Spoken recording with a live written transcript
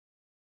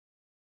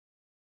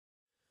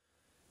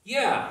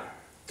Yeah,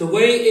 the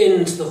way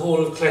into the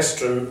Hall of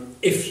Clestrain,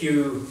 if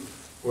you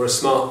were a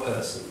smart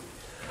person,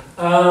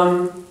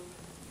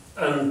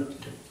 and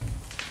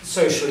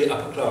socially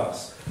upper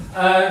class.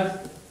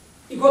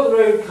 You've got the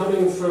road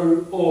coming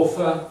from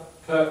Orfa,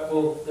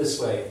 Kirkwall,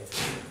 this way.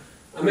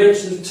 I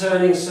mentioned a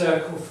turning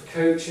circle for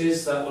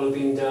coaches, that will have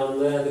been down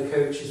there. The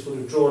coaches would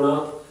have drawn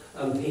up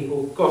and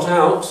people got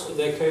out of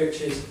their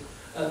coaches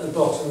at the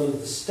bottom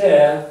of the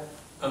stair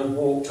and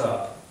walked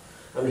up.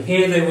 And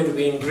here they would have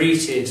been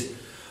greeted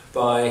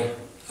by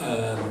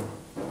a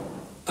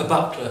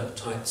butler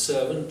type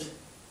servant,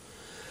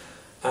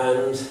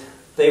 and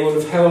they would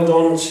have held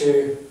on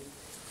to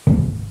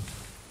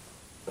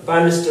a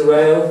banister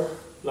rail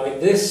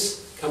like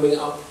this coming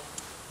up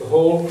the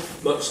hall,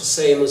 much the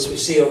same as we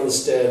see on the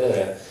stair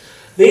there.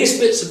 These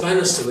bits of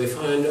banister we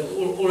find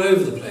all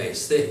over the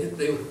place.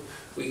 They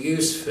were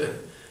used for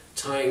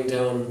tying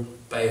down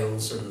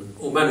bales and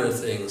all manner of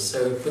things.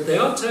 So, but they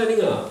are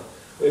turning up.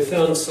 We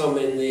found some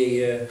in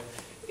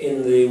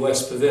the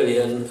West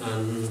Pavilion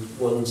and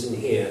ones in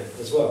here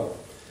as well.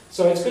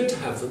 So it's good to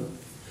have them.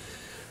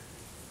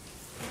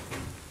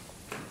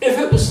 If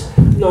it was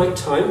night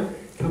time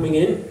coming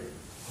in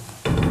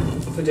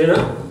for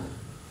dinner,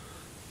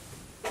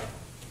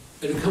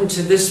 it would come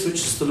to this, which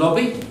is the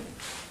lobby,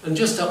 and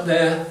just up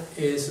there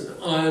is an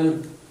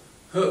iron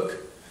hook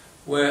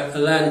where a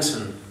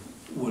lantern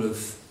would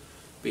have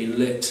been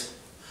lit,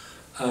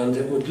 and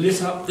it would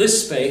lit up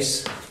this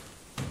space.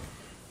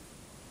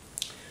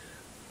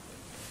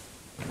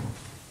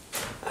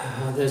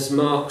 There's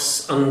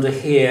marks under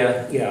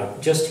here, yeah,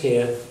 just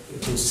here, you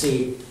can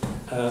see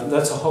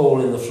that's a hole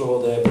in the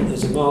floor there, but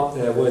there's a mark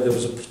there where there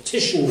was a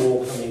partition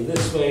wall coming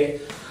this way,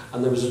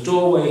 and there was a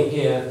doorway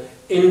here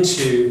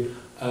into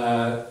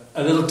a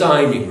little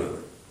dining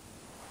room.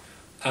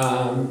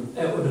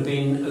 It would have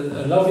been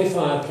a lovely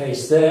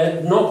fireplace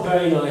there, not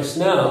very nice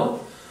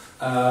now.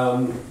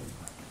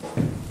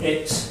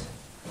 It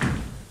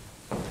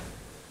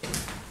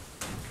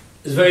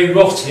is very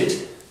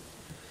rotted.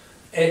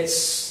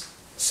 It's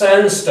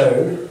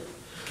sandstone,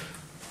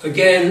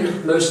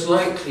 again most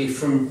likely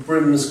from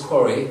Brim's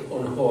quarry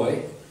on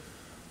Hoy.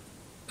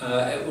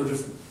 It would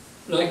have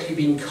likely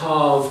been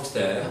carved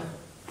there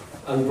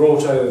and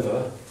brought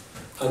over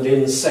and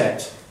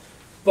inset,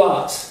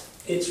 but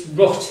it's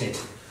rotted.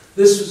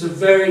 This was a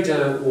very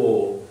damp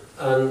wall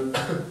and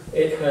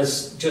it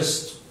has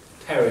just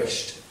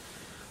perished.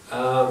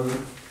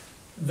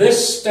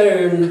 This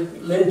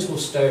stone, lintel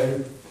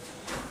stone,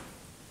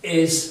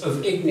 is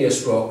of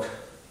igneous rock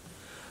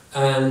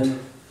and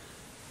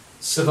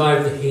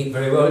survived the heat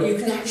very well. You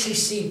can actually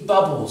see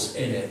bubbles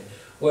in it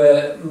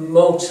where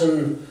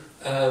molten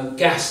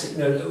gas,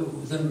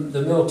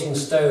 the melting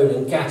stone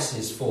and gas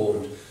is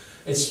formed.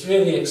 It's a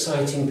really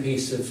exciting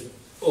piece of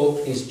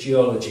Orkney's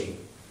geology.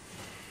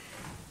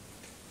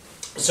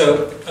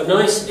 So a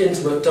nice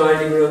intimate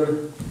dining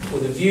room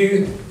with a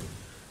view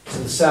to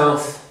the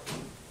south,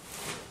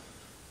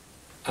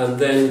 and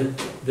then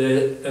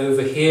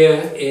over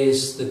here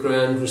is the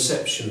grand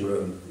reception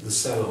room, the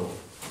salon.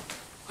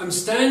 I'm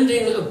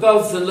standing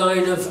above the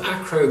line of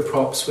acro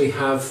props we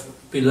have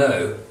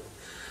below,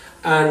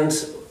 and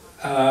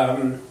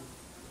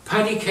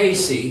Paddy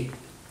Casey,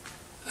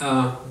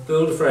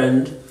 builder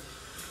friend,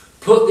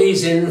 put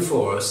these in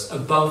for us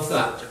above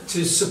that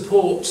to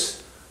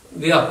support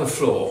the upper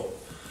floor.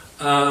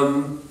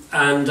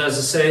 And as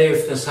I say,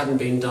 if this hadn't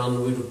been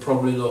done, we'd have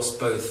probably lost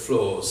both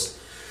floors.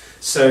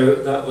 So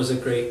that was a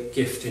great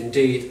gift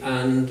indeed,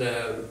 and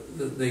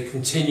they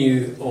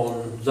continue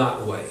on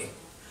that way.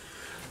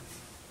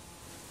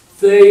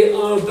 They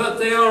are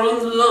on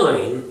the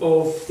line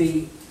of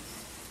the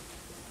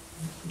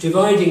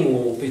dividing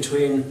wall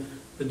between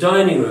the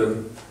dining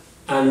room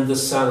and the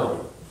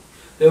salon.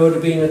 There would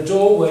have been a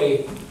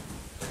doorway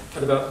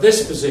at about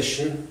this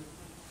position,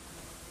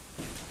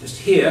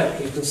 just here.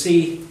 You can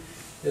see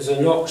there's a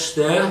notch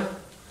there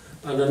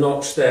and a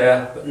notch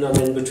there, but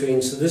none in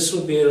between. So this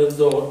would be a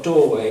little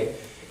doorway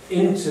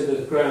into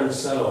the grand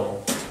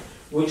salon,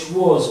 which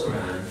was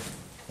grand.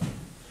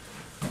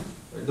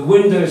 The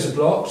windows are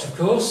blocked, of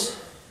course.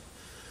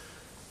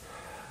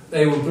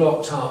 They were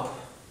blocked up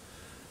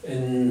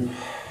in,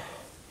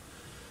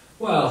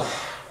 well,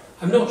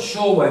 I'm not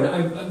sure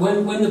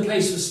when the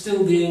place was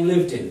still being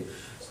lived in,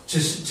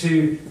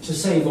 to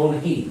save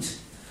on heat.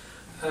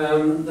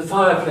 The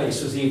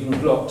fireplace was even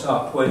blocked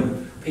up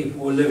when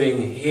people were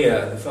living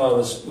here, the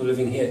farmers were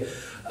living here.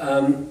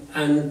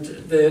 And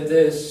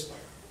their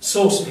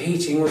source of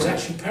heating was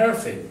actually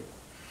paraffin.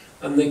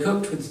 And they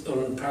cooked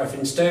on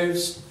paraffin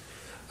stoves.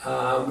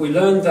 We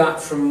learned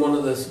that from one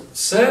of the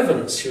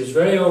servants. She was a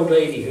very old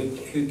lady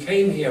who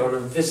came here on a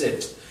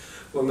visit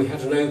when we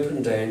had an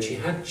open day, and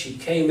she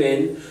came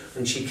in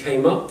and she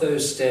came up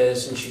those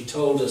stairs and she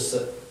told us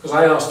that, because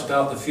I asked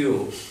about the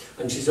fuel,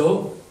 and she said,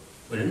 oh,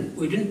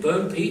 we didn't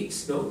burn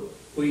peats, no,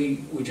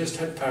 we just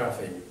had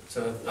paraffin.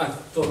 So I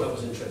thought that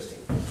was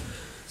interesting.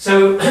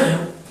 So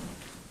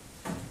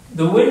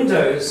the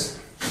windows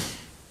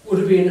would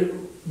have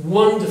been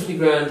wonderfully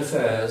grand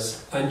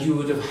affairs, and you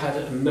would have had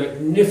a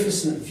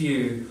magnificent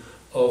view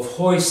of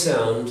hoist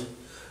sound,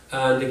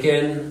 and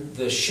again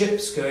the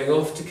ships going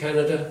off to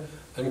Canada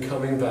and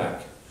coming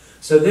back.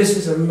 So this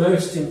is a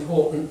most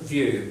important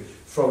view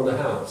from the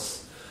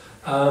house.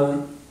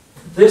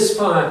 This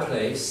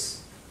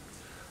fireplace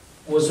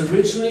was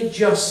originally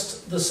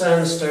just the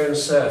sandstone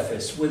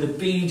surface with a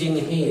beading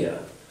here,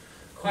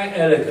 quite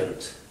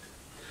elegant.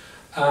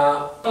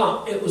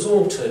 But it was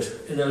altered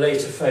in a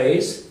later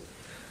phase.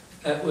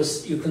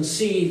 You can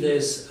see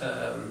there's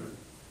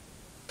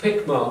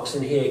pick marks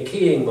in here,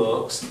 keying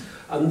marks,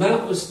 and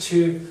that was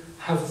to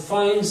have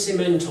fine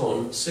cement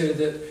on so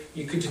that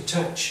you could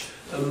attach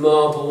a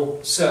marble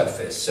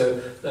surface.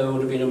 So there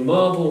would have been a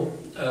marble,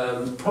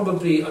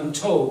 probably, I'm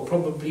told,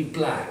 probably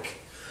black,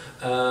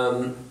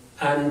 and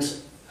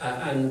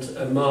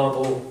a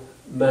marble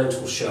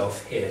mantel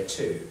shelf here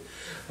too.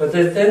 But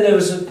then there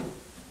was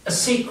a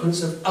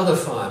sequence of other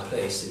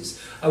fireplaces,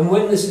 and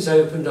when this is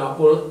opened up,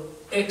 we'll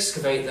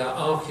excavate that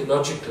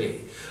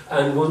archaeologically,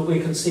 and we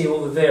can see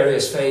all the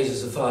various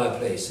phases of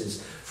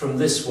fireplaces from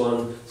this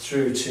one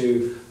through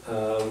to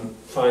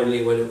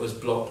finally when it was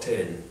blocked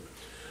in.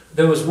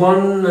 There was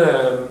one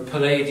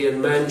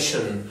Palladian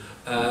mansion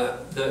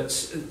that,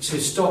 to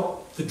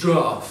stop the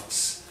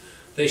drafts,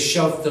 they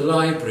shoved the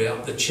library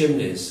up the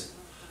chimneys,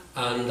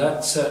 and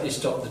that certainly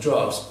stopped the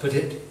drafts, but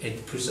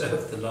it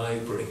preserved the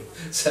library.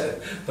 So,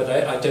 but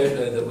I don't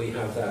know that we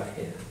have that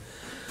here.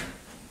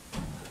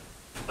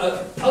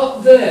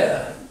 Up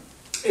there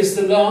is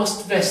the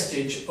last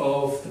vestige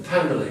of the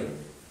panelling.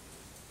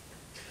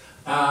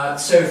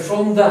 So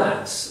from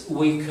that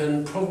we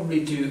can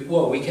probably do,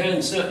 well, we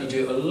can certainly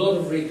do a lot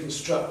of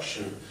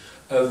reconstruction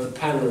of the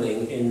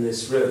panelling in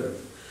this room.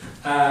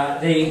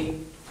 The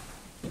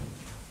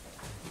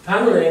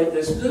panelling,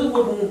 there's little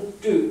wooden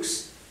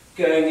dukes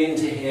going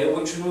into here,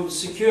 which will have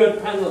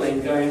secured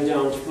panelling going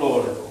down to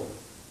floor level.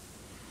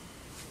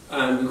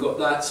 And we've got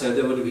that, so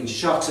there would have been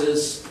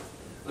shutters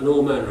and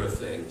all manner of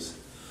things.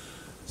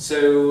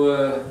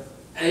 So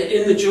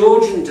in the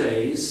Georgian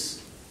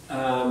days,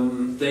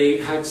 they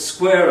had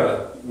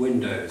squarer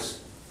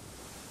windows,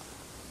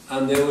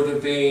 and there would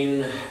have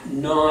been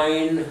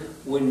 9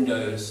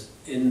 windows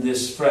in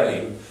this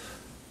frame,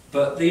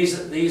 but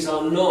these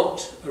are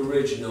not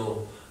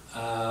original.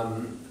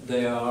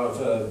 They are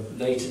of a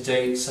later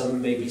date,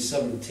 some maybe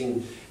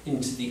something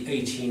into the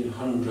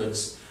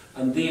 1800s,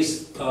 and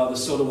these are the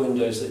sort of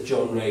windows that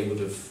John Ray would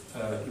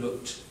have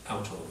looked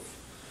out of.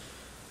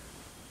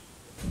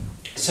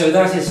 So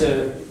that is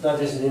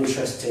an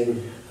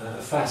interesting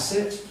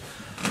facet.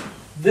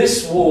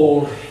 This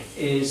wall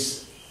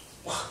is,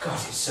 oh God,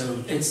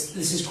 this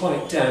is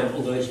quite damp,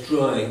 although it's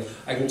drying.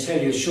 I can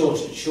tell you a short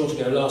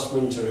ago, last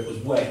winter it was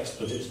wet,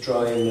 but it's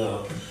drying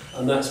now,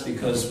 and that's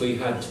because we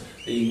had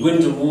the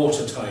wind and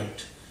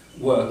watertight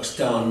works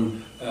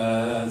done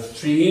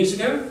 3 years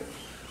ago.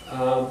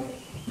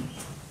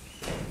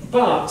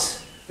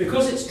 But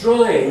because it's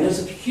drying, there's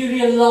a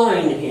peculiar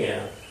line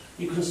here.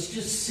 You can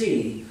just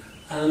see,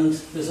 and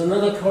there's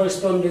another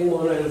corresponding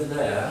one over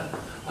there,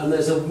 and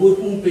there's a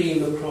wooden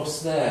beam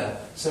across there.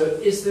 So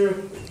is there a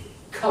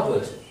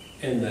cupboard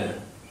in there?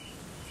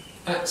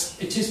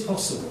 It is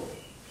possible.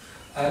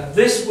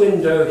 This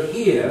window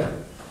here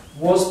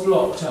was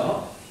blocked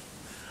up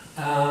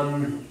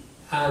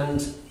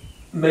and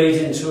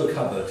made into a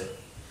cupboard.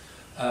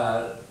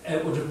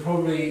 It would have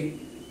probably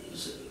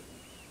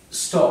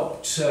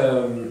stopped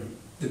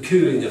the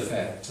cooling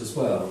effect as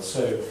well.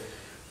 So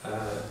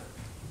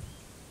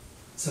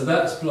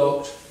that's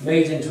blocked,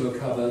 made into a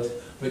cupboard,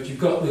 but you've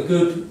got the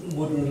good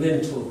wooden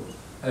lintel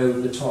over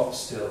the top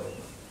still.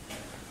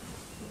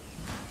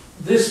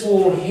 This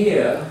wall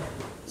here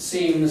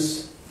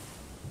seems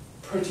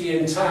pretty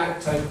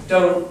intact. I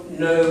don't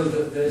know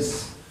that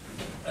there's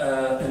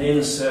an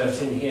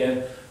insert in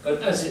here,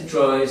 but as it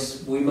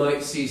dries we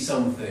might see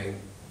something.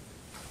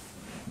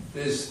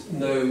 There's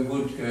no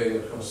wood going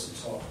across the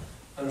top.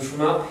 And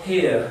from up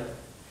here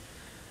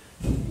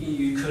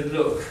you could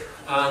look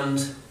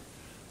and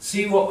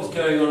see what was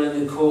going on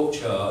in the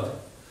courtyard,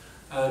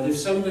 and if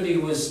somebody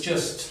was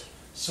just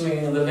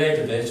swinging the lead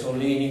a bit or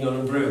leaning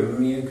on a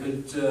broom, you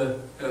could go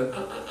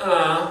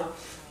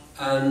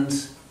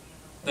and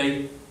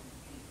they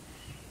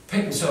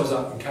pick themselves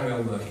up and carry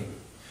on working.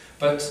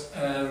 But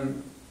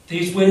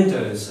these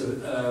windows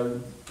are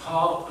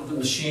part of the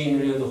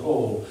machinery of the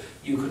hall.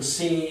 You could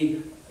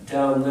see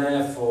down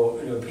there for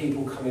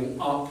people coming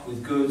up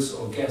with goods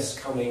or guests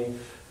coming,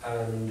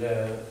 and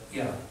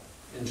yeah,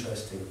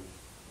 interesting.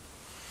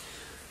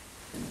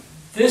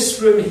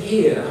 This room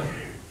here,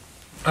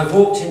 I've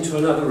walked into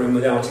another room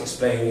without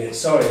explaining it.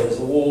 Sorry, there's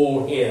a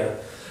wall here.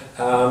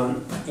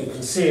 You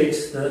can see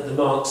it, the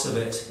marks of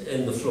it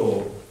in the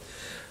floor.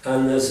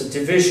 And there's a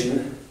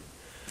division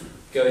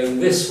going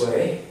this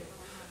way,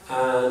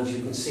 and you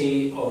can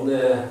see on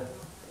there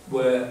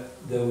where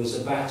there was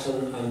a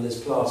batten and there's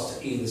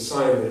plaster either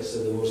side of it,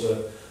 so there was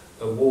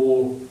a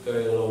wall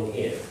going along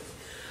here.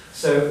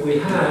 So we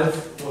have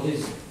what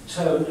is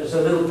termed as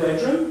a little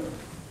bedroom,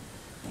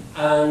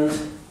 and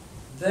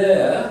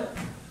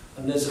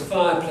there's a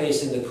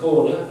fireplace in the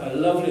corner, a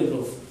lovely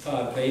little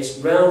fireplace,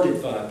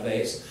 rounded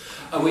fireplace,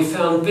 and we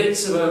found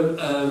bits of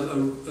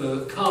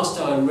a cast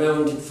iron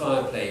rounded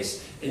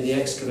fireplace in the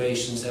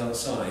excavations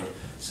outside.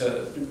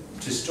 So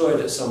destroyed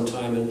at some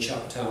time and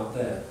chucked out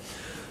there.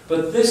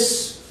 But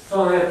this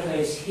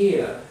fireplace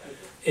here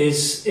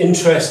is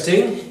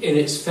interesting in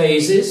its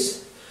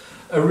phases.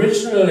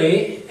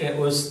 Originally it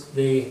was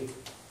the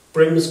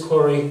Brims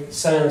Quarry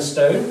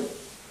sandstone.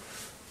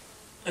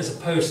 There's a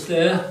post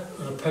there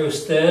and a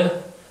post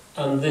there,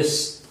 and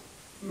this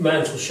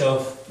mantel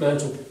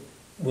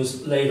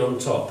was laid on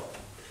top.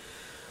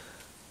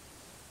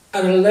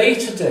 At a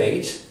later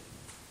date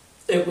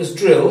it was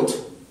drilled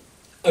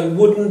and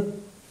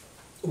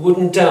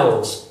wooden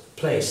dowels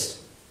placed.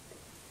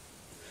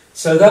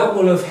 So that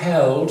will have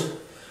held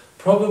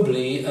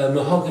probably a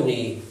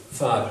mahogany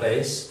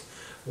fireplace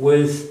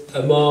with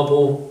a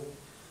marble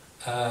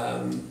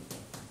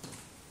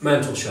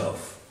mantel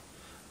shelf,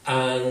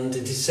 and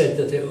it is said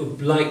that it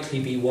would likely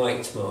be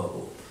white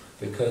marble,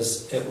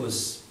 because it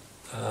was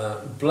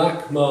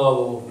black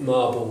marble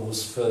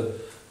was for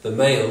the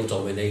male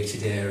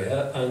dominated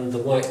area and the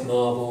white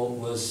marble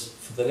was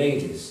for the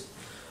ladies.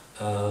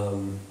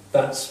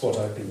 That's what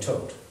I've been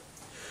told.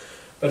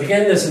 But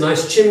again, there's a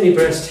nice chimney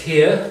breast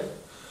here.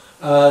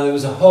 There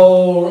was a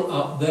hole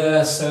up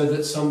there so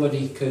that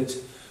somebody could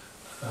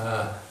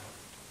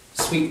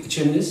sweep the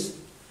chimneys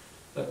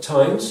at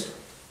times.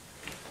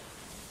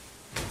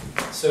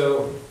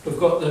 So we've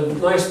got the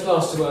nice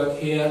plasterwork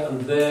here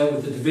and there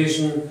with the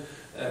division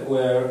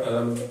where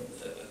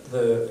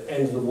the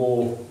end of the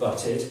wall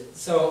butted.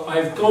 So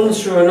I've gone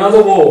through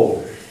another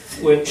wall,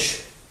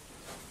 which,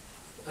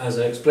 as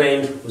I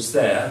explained, was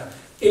there,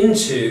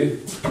 into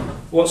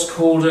what's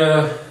called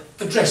a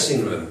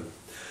dressing room.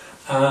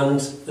 And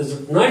there's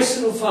a nice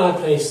little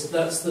fireplace,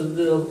 that's the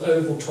little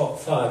oval top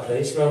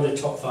fireplace, rounded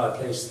top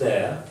fireplace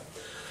there.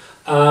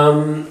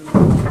 A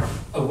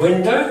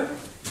window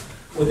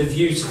with a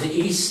view to the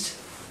east,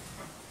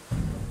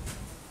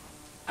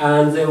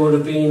 and there would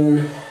have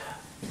been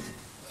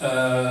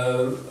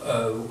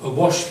a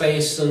wash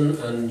basin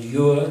and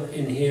ewer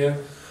in here,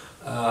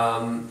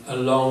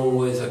 along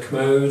with a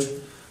commode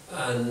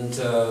and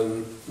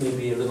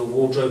maybe a little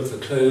wardrobe for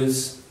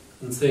clothes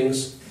and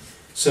things.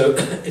 So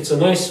it's a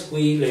nice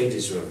wee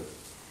ladies' room.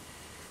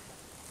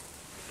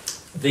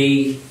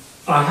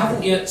 I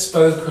haven't yet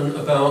spoken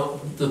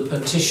about the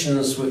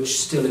partitions which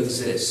still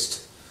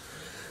exist.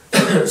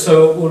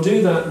 So we'll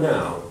do that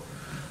now.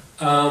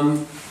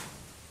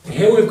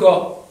 Here we've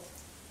got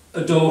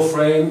a door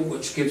frame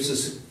which gives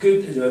us a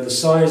good, the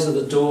size of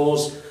the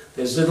doors.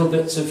 There's little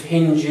bits of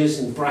hinges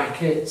and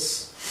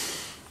brackets.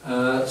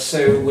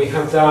 So we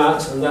have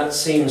that, and that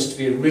seems to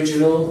be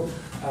original.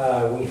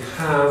 We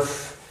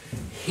have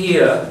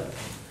here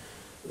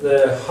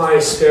the high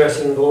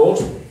skirting board,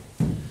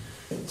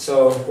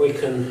 so we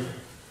can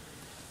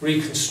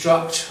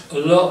reconstruct a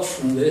lot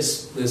from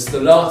this. There's the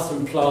lath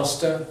and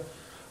plaster,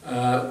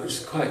 which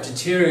is quite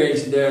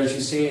deteriorated there, as you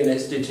see, and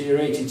it's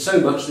deteriorated so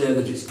much there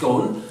that it's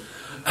gone.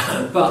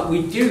 But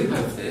we do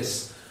have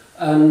this,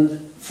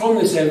 and from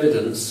this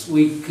evidence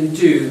we can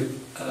do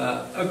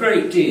a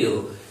great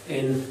deal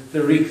in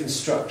the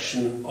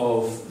reconstruction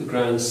of the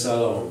Grand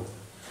Salon.